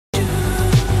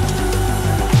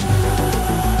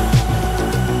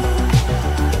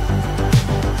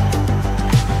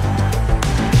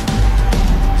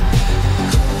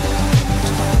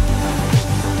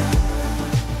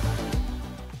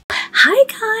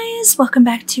guys, welcome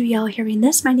back to Y'all Hearing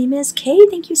This. My name is Kay.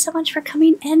 Thank you so much for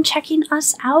coming and checking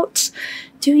us out.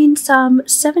 Doing some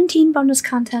 17 bonus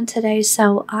content today,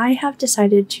 so I have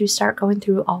decided to start going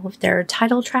through all of their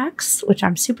title tracks, which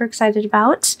I'm super excited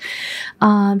about.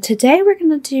 Today we're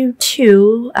going to do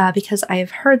two because I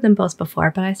have heard them both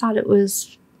before, but I thought it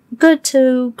was good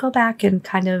to go back and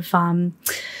kind of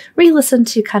re-listen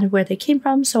to kind of where they came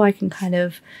from so I can kind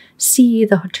of see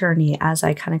the journey as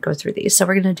I kind of go through these. So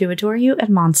we're going to do Adore You and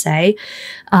Mansae.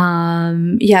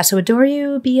 Yeah, so Adore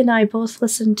You, B and I both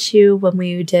listened to when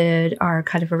we did our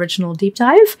kind of original deep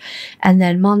dive. And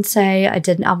then Mansae, I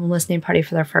did an album listening party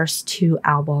for their first two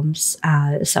albums.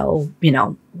 So, you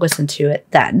know, listen to it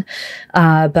then.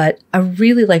 But I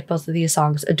really like both of these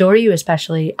songs. Adore You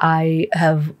especially, I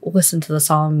have listened to the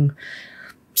song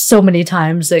so many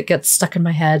times it gets stuck in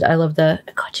my head. I love the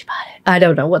I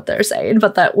don't know what they're saying,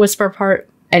 but that whisper part.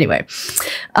 Anyway,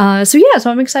 so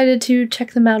I'm excited to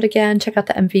check them out again, check out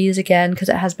the MVs again, because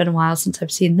it has been a while since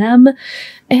I've seen them.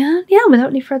 And yeah,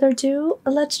 without any further ado,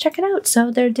 let's check it out.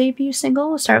 So their debut single,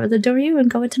 we'll start with Adore You and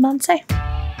go into Mansae.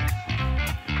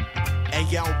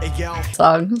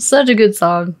 Song, such a good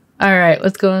song. All right,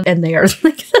 let's go. And they are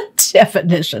like the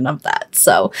definition of that.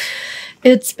 So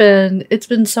it's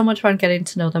been so much fun getting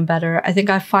to know them better. I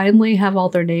think I finally have all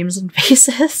their names and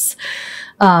faces.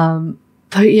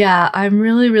 But yeah, I'm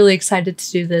really excited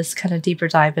to do this kind of deeper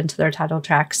dive into their title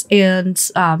tracks. And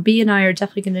B and I are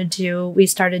definitely going to we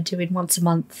started doing once a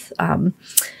month,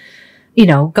 you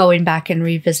know, going back and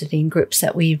revisiting groups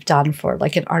that we've done for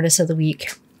like an artist of the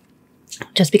week.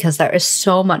 Just because there is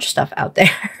so much stuff out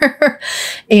there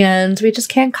and we just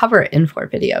can't cover it in 4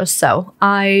 videos. So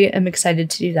I am excited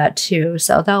to do that too.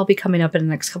 So that'll be coming up in the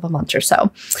next couple months or so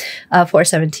for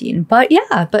 17. But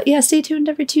yeah, stay tuned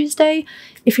every Tuesday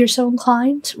if you're so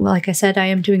inclined. Well, like I said, I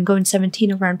am doing Going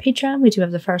 17 over on Patreon. We do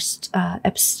have the first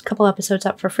couple episodes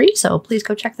up for free. So please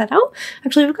go check that out.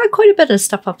 Actually, we've got quite a bit of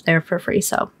stuff up there for free.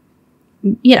 So,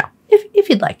 you know, if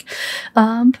you'd like.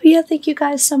 But yeah, thank you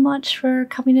guys so much for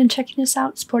coming and checking us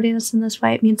out, supporting us in this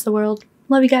way. It means the world.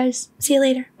 Love you guys. See you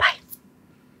later. Bye.